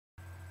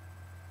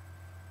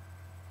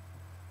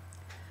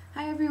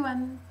Hi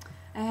everyone!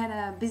 I had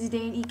a busy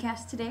day in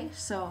Ikast today,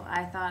 so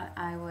I thought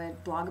I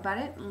would blog about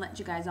it and let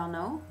you guys all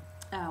know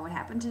what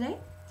happened today.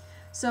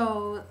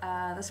 So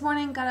this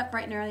morning, got up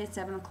bright and early at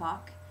 7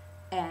 o'clock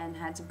and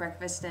had some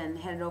breakfast and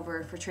headed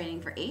over for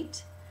training for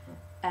 8.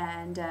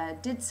 And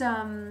did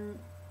some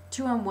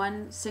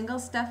 2-on-1 single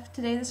stuff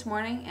today this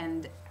morning,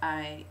 and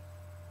I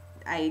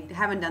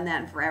haven't done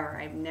that in forever.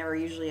 I never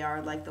usually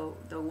are like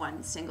the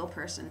one single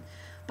person.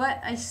 But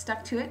I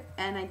stuck to it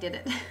and I did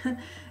it.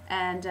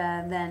 And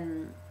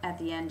then at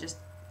the end just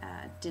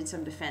did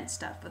some defense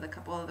stuff with a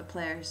couple other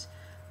players.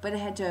 But I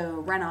had to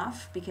run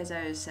off because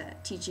I was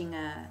teaching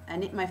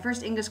my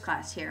first English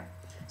class here.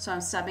 So I'm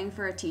subbing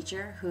for a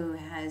teacher who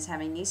is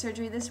having knee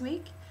surgery this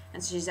week.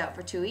 And so she's out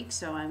for 2 weeks,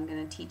 so I'm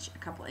going to teach a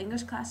couple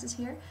English classes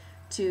here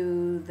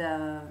to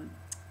the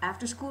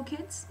after school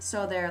kids.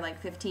 So they're like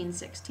 15,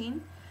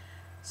 16.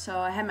 So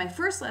I had my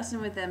first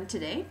lesson with them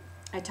today.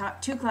 I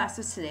taught 2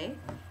 classes today,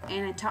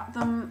 and I taught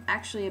them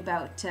actually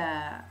about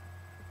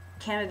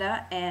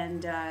Canada,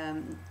 and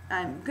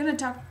I'm going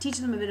to teach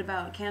them a bit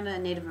about Canada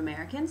and Native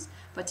Americans,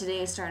 but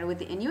today I started with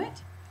the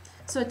Inuit.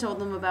 So I told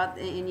them about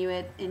the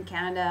Inuit in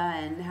Canada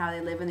and how they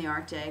live in the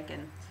Arctic,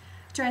 and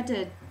tried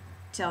to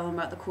tell them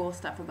about the cool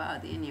stuff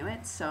about the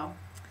Inuit. So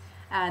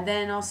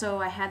then also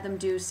I had them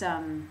do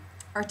some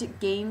Arctic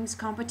Games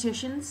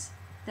competitions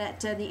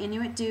that the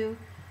Inuit do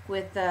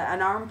with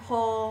an arm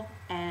pull,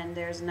 and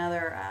there's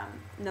another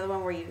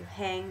one where you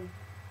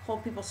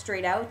hold people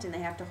straight out and they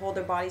have to hold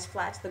their bodies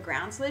flat to the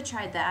ground. So they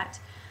tried that.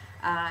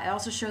 I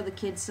also showed the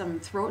kids some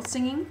throat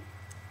singing,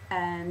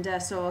 and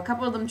so a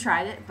couple of them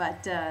tried it,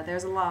 but there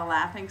was a lot of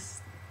laughing,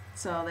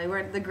 so they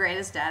weren't the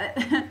greatest at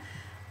it.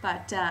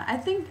 But I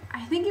think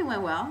it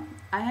went well.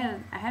 I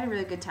had a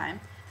really good time.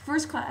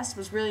 First class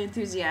was really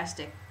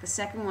enthusiastic. The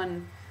second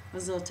one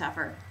was a little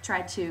tougher.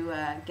 Tried to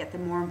get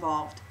them more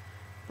involved,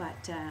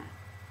 but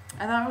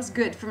I thought it was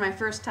good for my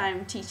first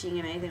time teaching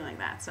and anything like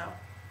that, so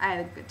I had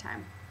a good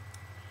time.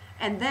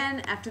 And then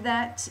after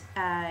that,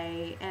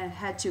 I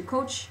had to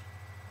coach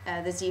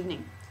this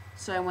evening.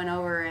 So I went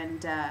over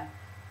and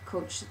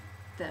coached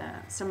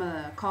some of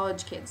the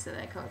college kids that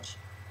I coach.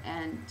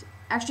 And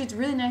actually it's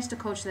really nice to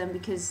coach them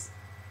because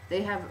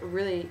they have a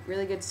really,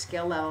 really good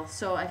skill level.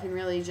 So I can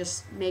really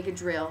just make a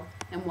drill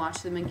and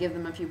watch them and give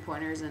them a few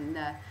pointers, and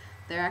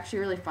they're actually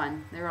really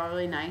fun. They're all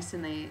really nice,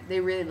 and they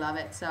really love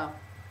it. So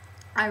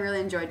I really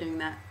enjoyed doing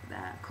that,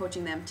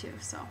 coaching them too.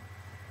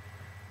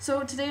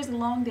 So today was a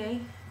long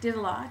day, did a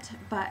lot,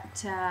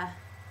 but I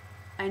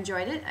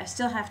enjoyed it. I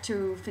still have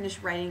to finish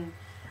writing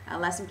a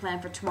lesson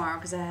plan for tomorrow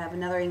because I have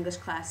another English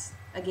class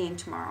again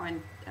tomorrow,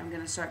 and I'm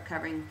going to start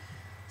covering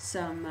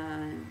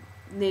some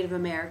Native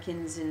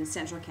Americans in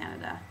central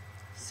Canada.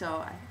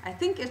 So I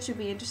think it should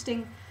be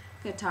interesting.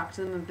 I'm going to talk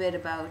to them a bit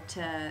about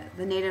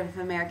the Native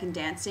American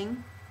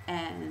dancing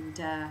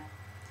and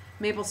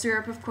maple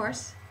syrup, of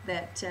course,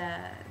 that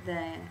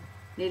the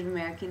Native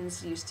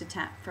Americans used to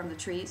tap from the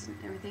trees and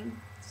everything.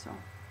 So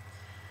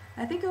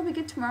I think it'll be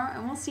good tomorrow,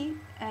 and we'll see.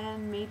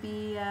 And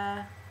maybe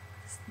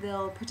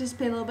they'll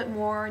participate a little bit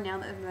more now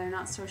that they're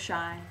not so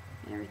shy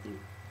and everything.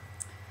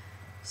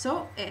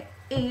 So it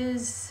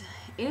is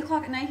 8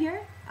 o'clock at night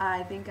here.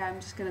 I think I'm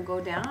just going to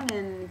go down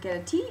and get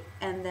a tea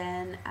and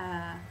then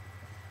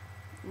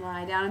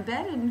lie down in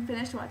bed and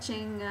finish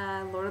watching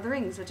Lord of the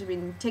Rings, which has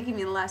been taking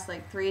me the last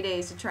like 3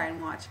 days to try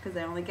and watch because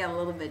I only get a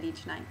little bit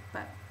each night,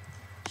 but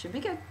should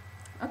be good.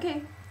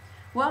 Okay,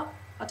 well,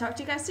 I'll talk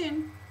to you guys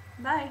soon.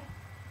 Bye.